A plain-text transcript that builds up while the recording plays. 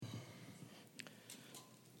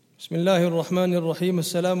بسم الله الرحمن الرحيم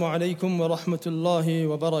السلام عليكم ورحمة الله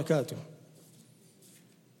وبركاته.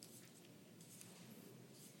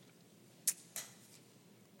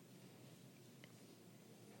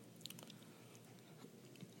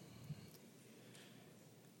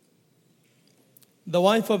 The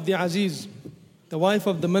wife of the Aziz, the wife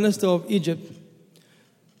of the minister of Egypt,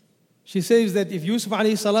 she says that if Yusuf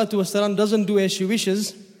alayhi salatu wasalam doesn't do as she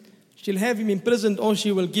wishes, she'll have him imprisoned or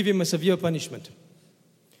she will give him a severe punishment.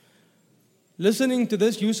 Listening to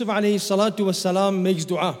this, Yusuf alayhi salatu wasalam makes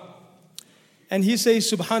dua. And he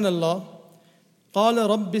says, Subhanallah, قَالَ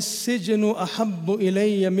رَبِّ السِّجْنُ أَحَبُّ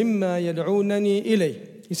إِلَيَّ مِمَّا يَدْعُونَنِي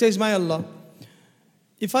إِلَيْهِ. He says, my Allah,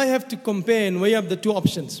 if I have to compare and weigh up the two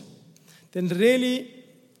options, then really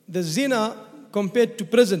the zina compared to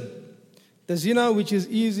prison, the zina which is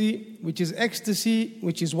easy, which is ecstasy,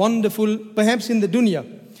 which is wonderful, perhaps in the dunya,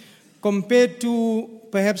 compared to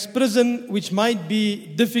perhaps prison, which might be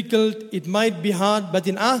difficult, it might be hard, but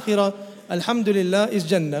in akhirah, alhamdulillah, is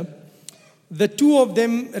Jannah. The two of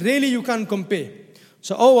them, really you can't compare.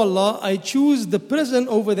 So, oh Allah, I choose the prison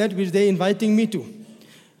over that which they're inviting me to.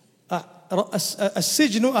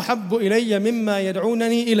 السجن أحب إلي مما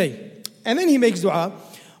يدعونني إليه. And then he makes dua,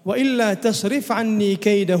 وَإِلَّا تَصْرِفْ عَنِّي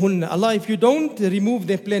كَيْدَهُنَّ. Allah, if you don't remove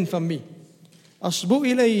their plan from me, أَصْبُ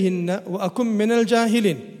إِلَيْهِنَّ وَأَكُمْ مِنَ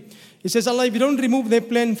الْجَاهِلِينَ. He says, Allah, if you don't remove their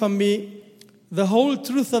plan from me, the whole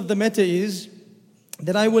truth of the matter is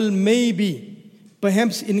that I will maybe,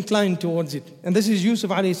 perhaps incline towards it. And this is Yusuf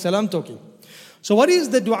alayhi salam talking. So what is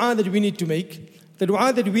the dua that we need to make? The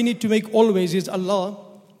dua that we need to make always is, Allah,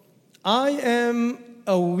 I am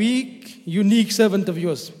a weak, unique servant of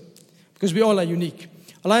yours. Because we all are unique.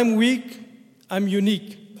 Allah, I'm weak, I'm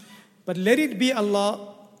unique. But let it be,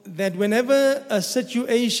 Allah, that whenever a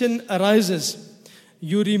situation arises,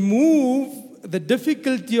 you remove the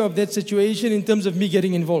difficulty of that situation in terms of me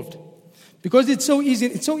getting involved. Because it's so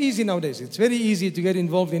easy nowadays. It's very easy to get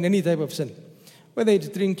involved in any type of sin. Whether it's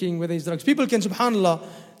drinking, whether it's drugs. People can, subhanAllah,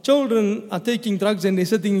 children are taking drugs and they're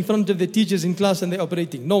sitting in front of their teachers in class and they're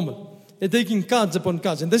operating, normal. They're taking cards upon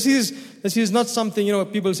cards. And this is not something,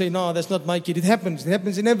 people say, no, that's not my kid. It happens. It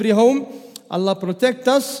happens in every home. Allah protect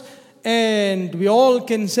us. And we all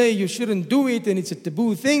can say you shouldn't do it and it's a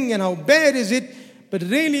taboo thing and how bad is it. But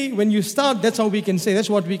really, when you start, that's how we can say. That's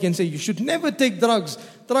what we can say. You should never take drugs.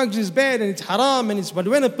 Drugs is bad and it's haram. But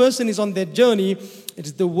when a person is on that journey,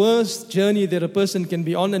 it's the worst journey that a person can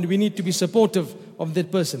be on. And we need to be supportive of that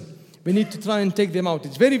person. We need to try and take them out.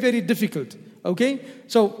 It's very, very difficult. Okay?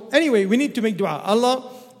 So anyway, we need to make dua. Allah,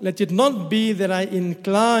 let it not be that I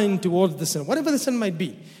incline towards the sin. Whatever the sin might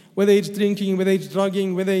be. Whether it's drinking, whether it's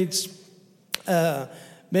drugging, whether it's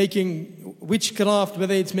making witchcraft,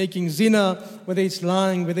 whether it's making zina, whether it's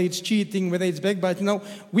lying, whether it's cheating, whether it's backbiting. Now,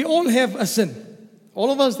 we all have a sin. All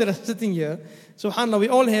of us that are sitting here, subhanAllah, we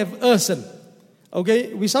all have a sin.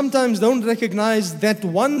 Okay? We sometimes don't recognize that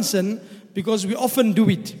one sin because we often do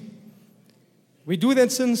it. We do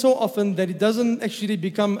that sin so often that it doesn't actually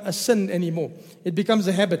become a sin anymore. It becomes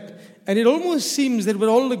a habit. And it almost seems that with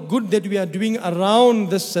all the good that we are doing around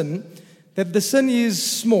the sin, that the sin is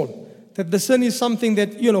small. That the sin is something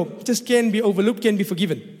that, just can be overlooked, can be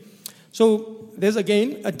forgiven. So there's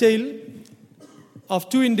again a tale of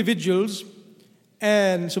two individuals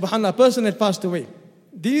and subhanAllah, a person had passed away.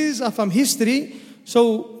 These are from history,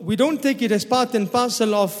 so we don't take it as part and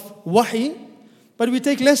parcel of wahi, but we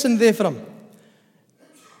take lesson therefrom.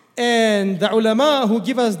 And the ulama who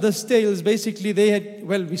give us these tales, basically they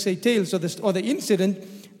had, we say tales or the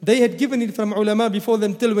incident, they had given it from ulama before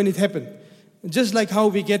them till when it happened. Just like how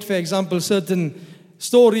we get, for example, certain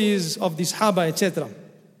stories of the Sahaba, etc.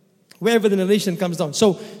 Wherever the narration comes down.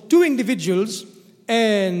 So, two individuals,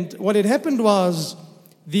 and what had happened was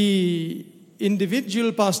the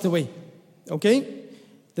individual passed away. Okay?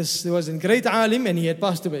 This was a great alim and he had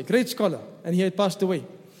passed away. Great scholar and he had passed away.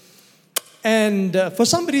 And for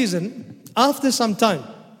some reason, after some time,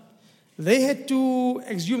 they had to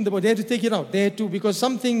exhume the body. They had to take it out. They had to, because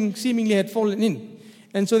something seemingly had fallen in.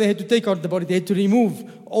 And so they had to take out the body. They had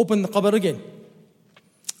to open the qabr again.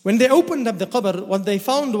 When they opened up the qabr, what they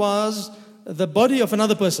found was the body of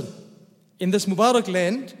another person. In this Mubarak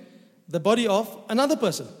land, the body of another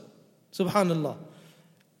person. Subhanallah.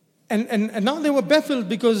 And now they were baffled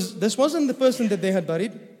because this wasn't the person that they had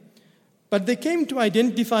buried. But they came to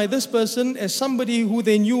identify this person as somebody who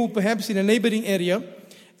they knew perhaps in a neighboring area.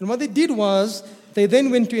 And what they did was, they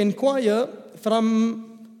then went to inquire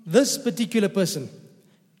from this particular person.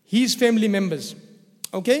 His family members,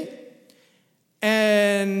 okay?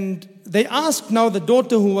 And they asked now the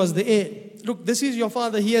daughter who was the heir, look, this is your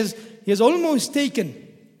father, he has almost taken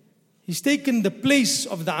He's taken the place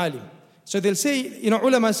of the alim. So they'll say,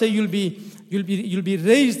 ulama say you'll be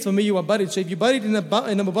raised from where you are buried. So if you're buried in a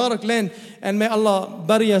Mubarak land, and may Allah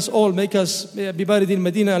bury us all, make us be buried in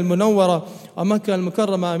Medina al-Munawwara or Makkah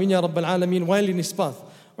al-Mukarrama, amin ya Rabbal Alameen, while in his path.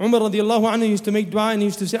 Umar radiallahu anhu used to make dua and he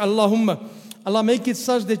used to say, Allahumma, Allah make it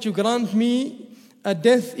such that you grant me a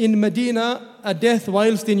death in Medina, a death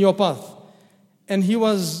whilst in your path. And he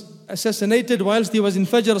was assassinated whilst he was in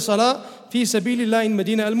Fajr Salah fi sabilillah in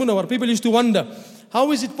Medina al-Munawwar. People used to wonder,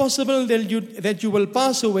 how is it possible that you will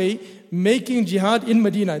pass away making jihad in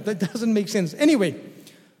Medina? That doesn't make sense. Anyway,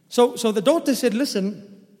 so the daughter said,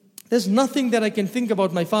 listen, there's nothing that I can think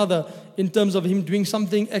about my father in terms of him doing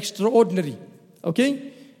something extraordinary.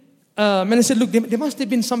 Okay? And I said, look, there must have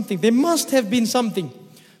been something. There must have been something.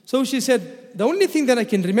 So she said, the only thing that I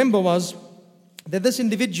can remember was that this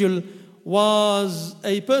individual was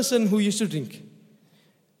a person who used to drink.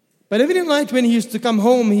 But every night when he used to come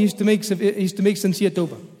home, he used to make sincere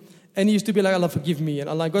tawbah. And he used to be like, Allah forgive me, and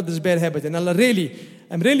Allah, I got this bad habit, and Allah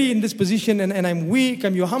I'm really in this position, and I'm weak,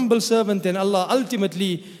 I'm your humble servant, and Allah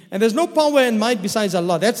ultimately, and there's no power and might besides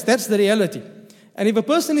Allah. That's the reality. And if a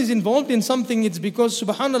person is involved in something, it's because,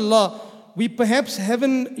 subhanallah, we perhaps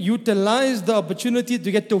haven't utilized the opportunity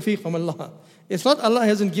to get tawfiq from Allah. It's not Allah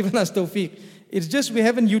hasn't given us tawfiq. It's just we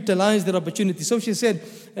haven't utilized that opportunity. So she said,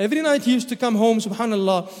 every night he used to come home,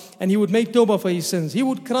 subhanallah, and he would make tawbah for his sins. He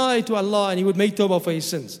would cry to Allah and he would make tawbah for his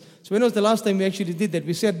sins. So when was the last time we actually did that?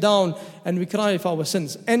 We sat down and we cried for our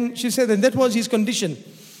sins. And she said that was his condition.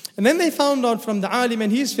 And then they found out from the alim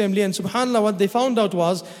and his family, and subhanallah, what they found out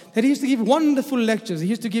was that he used to give wonderful lectures. He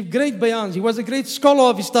used to give great bayans. He was a great scholar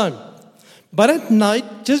of his time. But at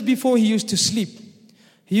night, just before he used to sleep,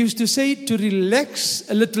 he used to say to relax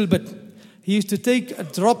a little bit. He used to take a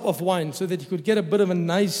drop of wine so that he could get a bit of a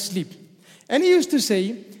nice sleep. And he used to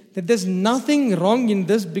say that there's nothing wrong in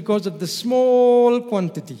this because of the small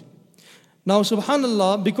quantity. Now,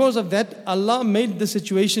 subhanallah, because of that, Allah made the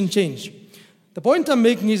situation change. The point I'm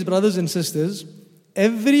making is, brothers and sisters,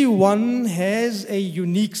 everyone has a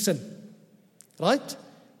unique sin. Right?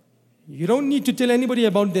 You don't need to tell anybody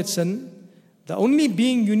about that sin. The only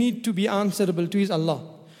being you need to be answerable to is Allah.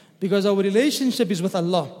 Because our relationship is with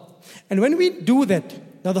Allah. And when we do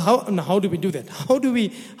that, now how do we do that? How do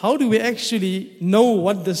we actually know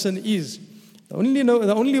what the sin is? The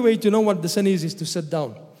only way to know what the sin is to sit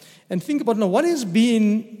down and think about, now, what has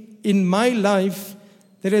been in my life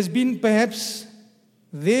that has been perhaps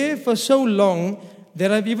there for so long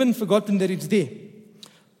that I've even forgotten that it's there.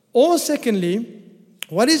 Or secondly,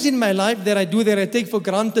 what is in my life that I do that I take for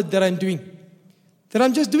granted that I'm doing? That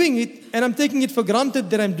I'm just doing it and I'm taking it for granted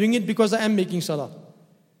that I'm doing it because I am making salah.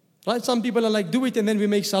 Right? Some people are like, do it and then we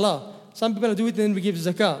make salah. Some people do it and then we give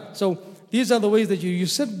zakah. So these are the ways that you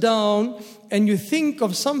sit down and you think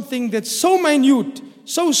of something that's so minute,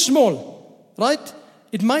 so small, right?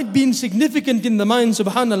 It might be insignificant in the mind,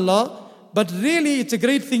 subhanallah, but really it's a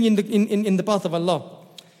great thing in the path of Allah.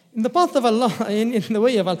 In the path of Allah, in the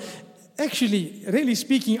way of Allah. Actually, really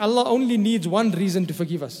speaking, Allah only needs one reason to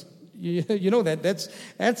forgive us. You know that.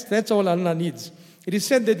 That's all Allah needs. It is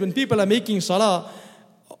said that when people are making salah,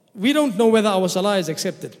 we don't know whether our salah is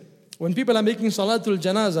accepted. When people are making salatul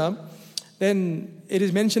janazah, then it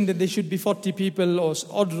is mentioned that there should be 40 people or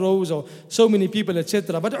odd rows or so many people,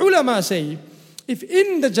 etc. But ulama say, if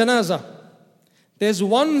in the janazah there's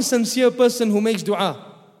one sincere person who makes dua,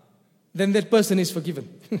 then that person is forgiven.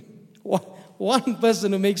 One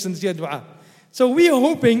person who makes sincere dua. So we are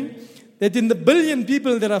hoping that in the billion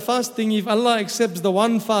people that are fasting, if Allah accepts the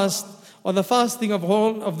one fast or the fasting of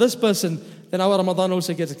all of this person, then our Ramadan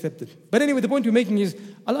also gets accepted. But anyway, the point we're making is,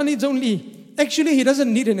 Allah needs actually He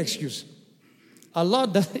doesn't need an excuse.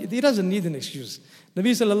 He doesn't need an excuse.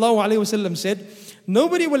 Nabi sallallahu alayhi wa sallam said,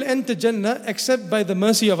 nobody will enter Jannah except by the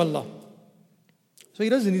mercy of Allah. So He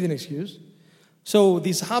doesn't need an excuse. So the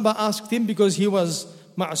Sahaba asked Him, because He was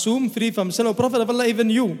ma'soom, free from sin, O Prophet of Allah, even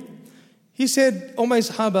you. He said, O my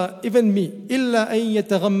Sahaba, even me, إِلَّا أَن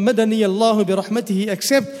يَتَغَمَّدَنِيَ اللَّهُ بِرَحْمَتِهِ,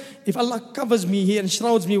 except if Allah covers me, He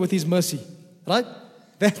enshrouds me with His mercy. Right?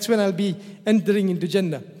 That's when I'll be entering into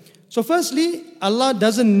Jannah. So firstly, Allah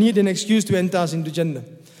doesn't need an excuse to enter us into Jannah.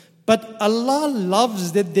 But Allah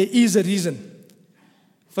loves that there is a reason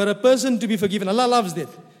for a person to be forgiven. Allah loves that.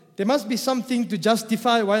 There must be something to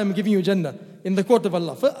justify why I'm giving you Jannah in the court of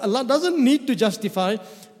Allah. Allah doesn't need to justify,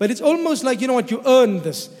 but it's almost like, you earned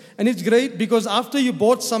this. And it's great because after you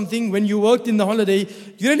bought something, when you worked in the holiday,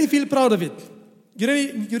 you really feel proud of it.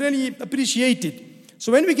 You really appreciate it.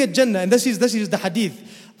 So when we get Jannah, and this is the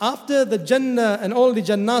hadith, after the Jannah and all the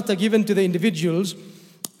Jannat are given to the individuals,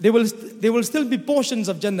 there will still be portions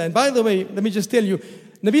of Jannah. And by the way, let me just tell you,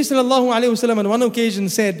 Nabi sallallahu alayhi wasallam on one occasion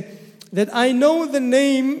said that I know the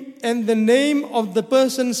name and the name of the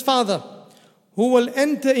person's father who will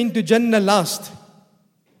enter into Jannah last.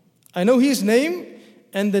 I know his name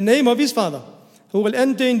and the name of his father who will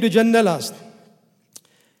enter into Jannah last.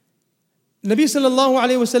 Nabi sallallahu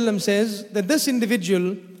alayhi wasallam says that this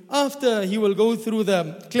individual, after he will go through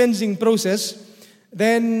the cleansing process,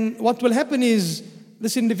 then what will happen is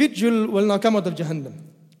this individual will now come out of Jahannam.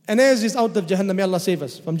 And as he's out of Jahannam, may Allah save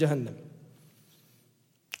us from Jahannam.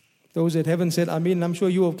 Those that haven't said Ameen, I'm sure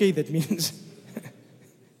you're okay, that means.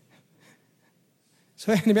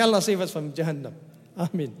 So may Allah save us from Jahannam.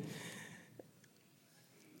 Ameen.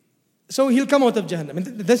 So he'll come out of Jahannam. And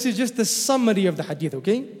this is just the summary of the hadith,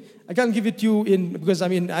 okay? I can't give it to you because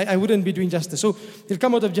I wouldn't be doing justice. So he'll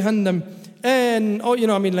come out of Jahannam and,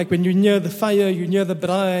 like when you're near the fire, you're near the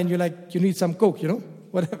brine, you need some coke,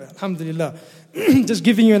 whatever. Alhamdulillah. Just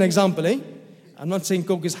giving you an example, eh? I'm not saying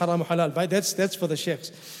coke is haram or halal, but that's for the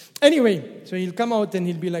sheikhs. Anyway, so he'll come out and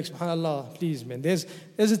he'll be like, subhanallah, please man, there's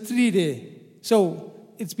a tree there. So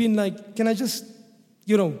it's been like, can I just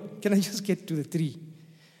get to the tree?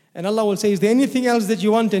 And Allah will say, is there anything else that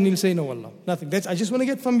you want? And he'll say, no, Allah, nothing. I just want to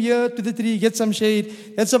get from here to the tree, get some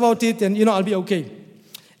shade. That's about it. And, I'll be okay.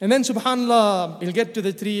 And then, subhanallah, he'll get to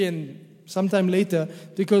the tree and sometime later,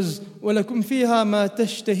 because وَلَكُمْ فِيهَا مَا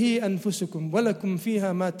تَشْتَهِي أَنفُسُكُمْ وَلَكُمْ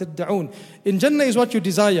فِيهَا مَا تَدَّعُونَ. In Jannah is what you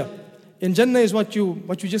desire. In Jannah is what you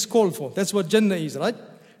just call for. That's what Jannah is, right?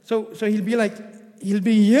 So he'll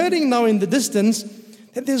be hearing now in the distance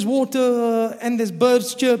that there's water and there's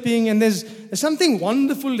birds chirping and there's something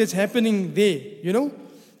wonderful that's happening there,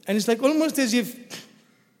 And it's like almost as if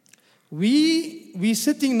we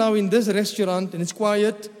sitting now in this restaurant and it's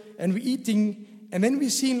quiet and we're eating and then we're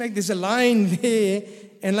seeing like there's a line there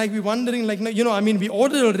and like we're wondering like, we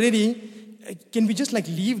ordered already. Can we just like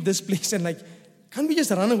leave this place and can't we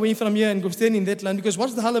just run away from here and go stand in that line? Because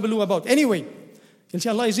what's the hullabaloo about? Anyway,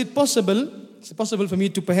 inshallah, is it possible? Is it possible for me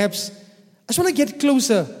to perhaps, I just want to get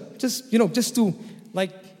closer, just to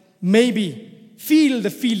maybe feel the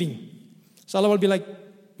feeling. So Allah will be like,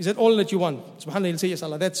 is that all that you want? SubhanAllah, he'll say, yes,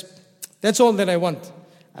 Allah, that's all that I want.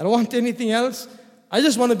 I don't want anything else. I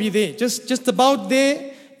just want to be there, just about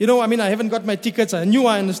there. I haven't got my tickets. I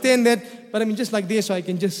understand that, but just like there so I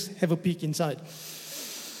can just have a peek inside.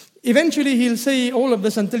 Eventually, he'll say all of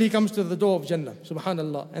this until he comes to the door of Jannah,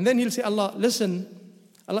 subhanallah. And then he'll say, Allah, listen,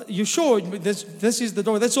 Allah, you sure this is the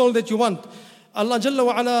door? That's all that you want? Allah Jalla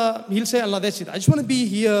wa Ala, he'll say, Allah, that's it. I just want to be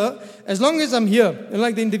here as long as I'm here. And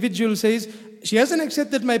like the individual says, she hasn't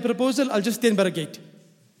accepted my proposal, I'll just stand by the gate.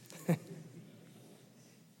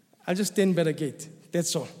 I'll just stand by the gate.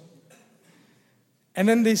 That's all. And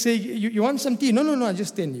then they say, you want some tea? No, I'll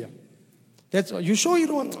just stand here. That's all. You sure you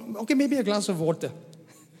don't want? Okay, maybe a glass of water.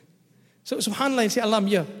 So subhanAllah, he'll say, Allah, I'm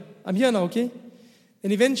here. I'm here now, okay?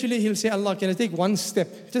 And eventually he'll say, Allah, can I take one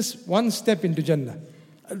step? Just one step into Jannah.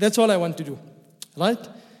 That's all I want to do. Right?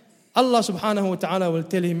 Allah subhanahu wa ta'ala will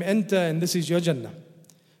tell him, enter and this is your Jannah.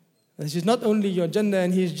 This is not only your Jannah,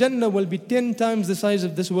 and his Jannah will be 10 times the size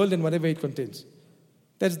of this world and whatever it contains.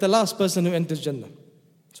 That's the last person who enters Jannah.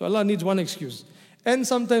 So Allah needs one excuse. And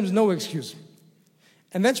sometimes no excuse.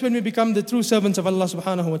 And that's when we become the true servants of Allah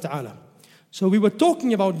subhanahu wa ta'ala. So we were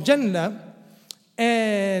talking about Jannah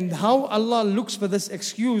and how Allah looks for this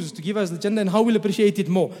excuse to give us the Jannah and how we'll appreciate it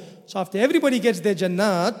more. So after everybody gets their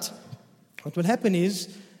Jannat, what will happen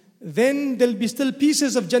is, then there'll be still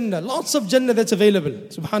pieces of Jannah, lots of Jannah that's available,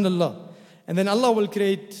 subhanallah. And then Allah will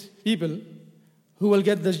create people who will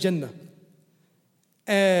get this Jannah.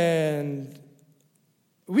 And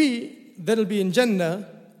we, that'll be in Jannah,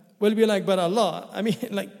 will be like, but Allah,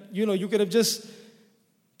 you could have just,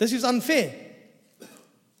 this is unfair,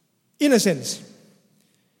 in a sense.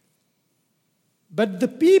 But the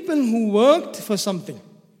people who worked for something,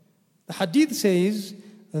 the hadith says,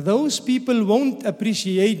 those people won't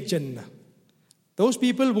appreciate Jannah. Those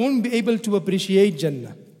people won't be able to appreciate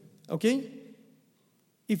Jannah. Okay?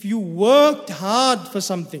 If you worked hard for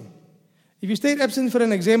something, if you stayed absent for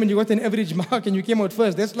an exam and you got an average mark and you came out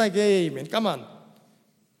first, that's like, hey man, come on.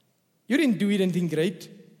 You didn't do anything great.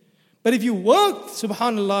 But if you worked,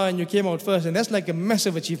 subhanallah, and you came out first, and that's like a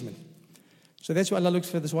massive achievement. So that's why Allah looks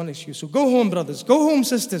for this one excuse. So go home, brothers. Go home,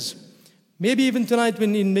 sisters. Maybe even tonight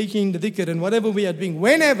when in making the dhikr and whatever we are doing,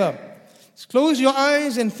 whenever, just close your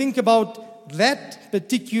eyes and think about that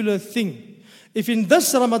particular thing. If in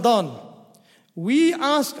this Ramadan, we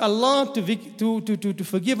ask Allah to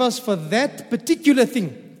forgive us for that particular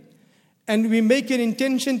thing, and we make an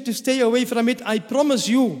intention to stay away from it, I promise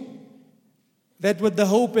you that with the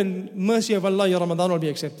hope and mercy of Allah, your Ramadan will be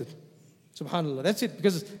accepted. SubhanAllah. That's it.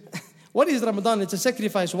 Because What is Ramadan? It's a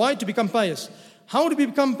sacrifice. Why? To become pious. How do we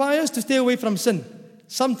become pious? To stay away from sin.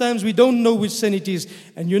 Sometimes we don't know which sin it is.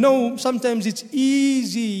 And you know, sometimes it's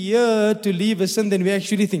easier to leave a sin than we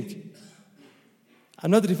actually think.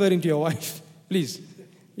 I'm not referring to your wife. Please.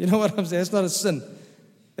 You know what I'm saying? It's not a sin.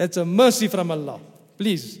 That's a mercy from Allah.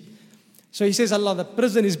 Please. So he says, Allah, the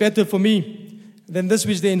prison is better for me than this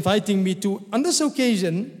which they're inviting me to. On this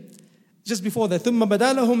occasion, just before that, ثُمَّ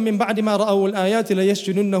بَدَالَهُمْ مِنْ بَعْدِ مَا رَأَوُا الْآيَاتِ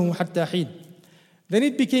لَيَسْجُنُنَّهُ حَتَّى حِينٍ. Then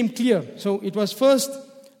it became clear. So it was first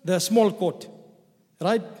the small court.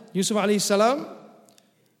 Right? Yusuf alayhi salam,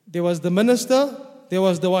 there was the minister, there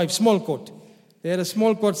was the wife, small court. They had a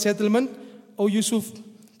small court settlement. Oh Yusuf,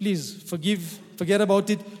 please forget about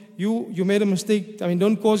it. You made a mistake.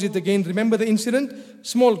 Don't cause it again. Remember the incident?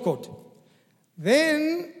 Small court.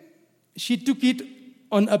 Then she took it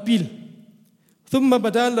on appeal. ثُمَّ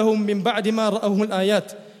بَدَا لَهُمْ مِنْ بَعْدِ مَا رَأَوْهُ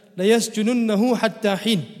الْآيَاتِ لَيَسْجُنُنَّهُ حَتَّى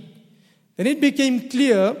حِينٍ. Then it became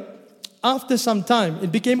clear, after some time,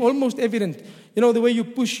 it became almost evident. You know, the way you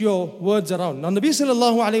push your words around. Now, Nabi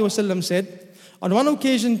sallallahu alayhi wasallam said, on one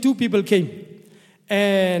occasion, two people came.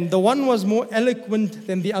 And the one was more eloquent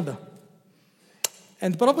than the other.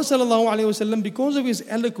 And the Prophet sallallahu alayhi wasallam, because of his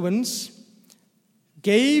eloquence,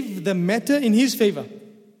 gave the matter in his favor.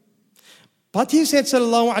 But he said,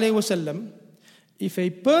 sallallahu alayhi wasallam, if a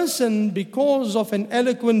person, because of an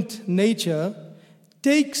eloquent nature,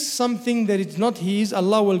 takes something that is not his,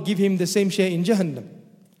 Allah will give him the same share in Jahannam.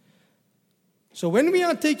 So when we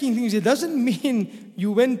are taking things, it doesn't mean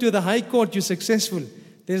you went to the high court, you're successful.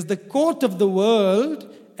 There's the court of the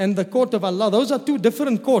world and the court of Allah. Those are two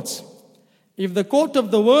different courts. If the court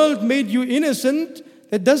of the world made you innocent,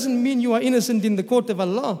 that doesn't mean you are innocent in the court of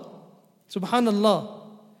Allah. Subhanallah.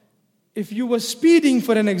 If you were speeding,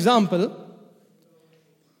 for an example,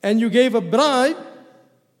 and you gave a bribe,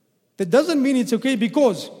 that doesn't mean it's okay,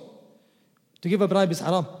 because to give a bribe is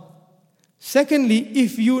haram. Secondly,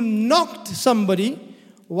 if you knocked somebody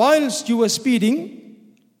whilst you were speeding,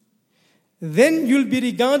 then you'll be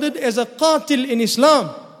regarded as a qatil in Islam,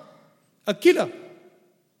 a killer.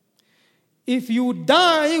 If you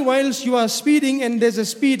die whilst you are speeding and there's a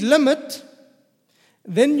speed limit,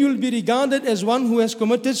 then you'll be regarded as one who has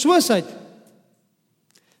committed suicide.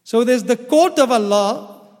 So there's the court of Allah.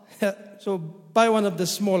 So buy one of the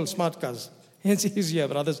small smart cars. It's easier,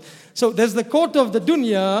 brothers. So there's the court of the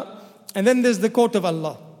dunya, and then there's the court of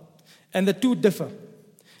Allah. And the two differ.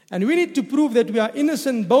 And we need to prove that we are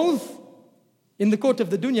innocent both in the court of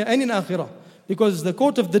the dunya and in akhirah. Because the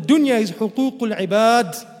court of the dunya is huququl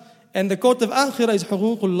ibad, and the court of akhirah is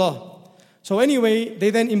huququllah. So anyway, they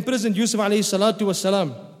then imprisoned Yusuf alayhi salatu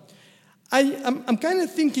wasalam. I'm kind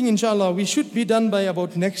of thinking, inshallah, we should be done by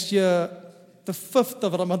about next year, the 5th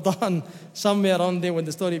of Ramadan, somewhere around there, when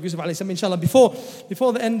the story of Yusuf alayhi salam, inshallah,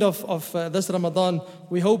 before the end of this Ramadan,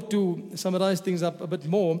 we hope to summarize things up a bit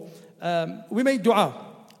more. We make dua.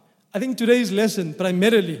 I think today's lesson,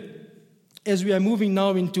 primarily, as we are moving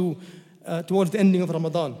now into towards the ending of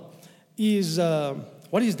Ramadan, is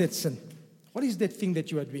what is that sin? What is that thing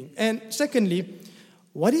that you are doing? And secondly,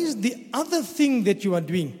 what is the other thing that you are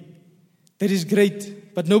doing that is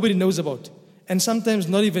great, but nobody knows about, and sometimes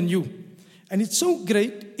not even you? And it's so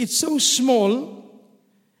great, it's so small,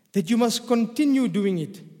 that you must continue doing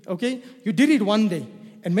it. Okay? You did it one day.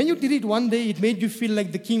 And when you did it one day, it made you feel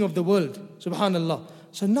like the king of the world. Subhanallah.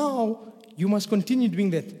 So now, you must continue doing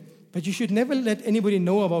that. But you should never let anybody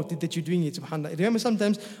know about it, that you're doing it. Subhanallah. Remember,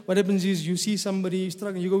 sometimes what happens is you see somebody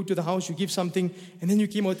struggling, you go to the house, you give something, and then you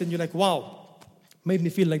came out and you're like, wow, made me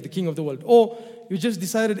feel like the king of the world. Or you just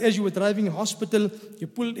decided, as you were driving in hospital, you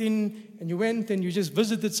pulled in and you went and you just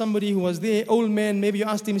visited somebody who was there, old man. Maybe you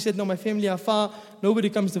asked him, he said, no, my family are far, nobody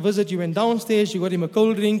comes to visit. You went downstairs, you got him a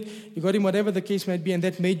cold drink, you got him whatever the case might be, and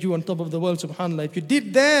that made you on top of the world, subhanAllah. If you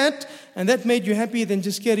did that and that made you happy, then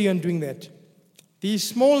just carry on doing that. These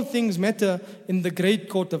small things matter in the great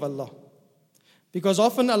court of Allah. Because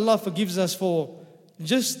often Allah forgives us for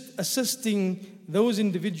just assisting those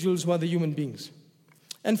individuals who are the human beings.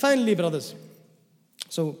 And finally, brothers,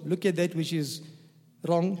 so look at that which is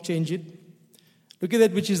wrong, change it. Look at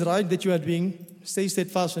that which is right that you are doing, stay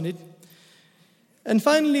steadfast on it. And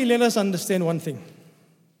finally, let us understand one thing.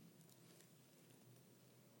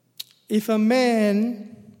 If a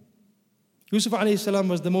man, Yusuf alayhi salam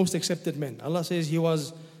was the most accepted man. Allah says he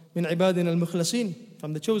was min ibadin al-mukhlasin,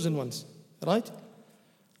 from the chosen ones, right?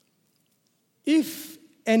 If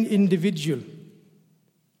an individual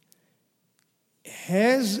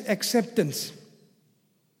has acceptance,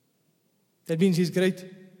 that means he's great,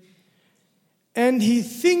 and he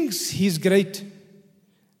thinks he's great,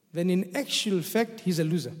 then in actual fact he's a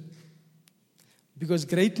loser. Because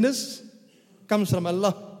greatness comes from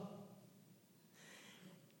Allah.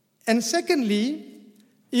 And secondly,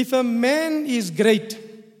 if a man is great,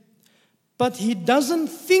 but he doesn't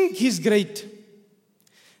think he's great,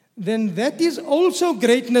 then that is also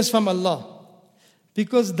greatness from Allah.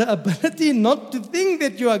 Because the ability not to think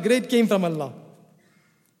that you are great came from Allah.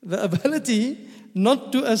 The ability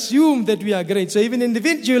not to assume that we are great. So if an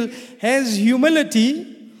individual has humility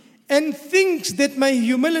and thinks that my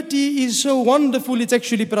humility is so wonderful, it's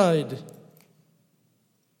actually pride.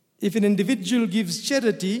 If an individual gives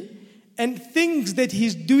charity and thinks that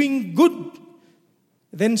he's doing good,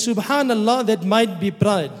 then subhanallah, that might be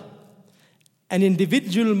pride. An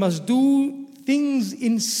individual must do things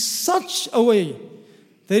in such a way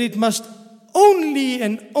that it must only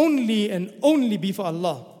and only and only be for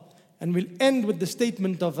Allah. And we'll end with the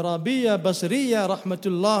statement of Rabi'a Basriya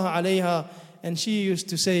rahmatullah alayha. And she used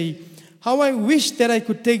to say, how I wish that I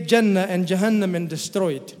could take Jannah and Jahannam and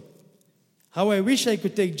destroy it. How I wish I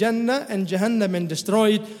could take Jannah and Jahannam and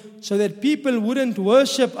destroy it, so that people wouldn't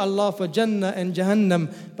worship Allah for Jannah and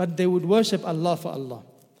Jahannam, but they would worship Allah for Allah.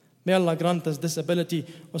 May Allah grant us this ability.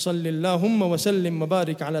 Wa sallallahu wa sallim wa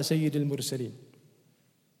barik ala sayyidil mursaleen.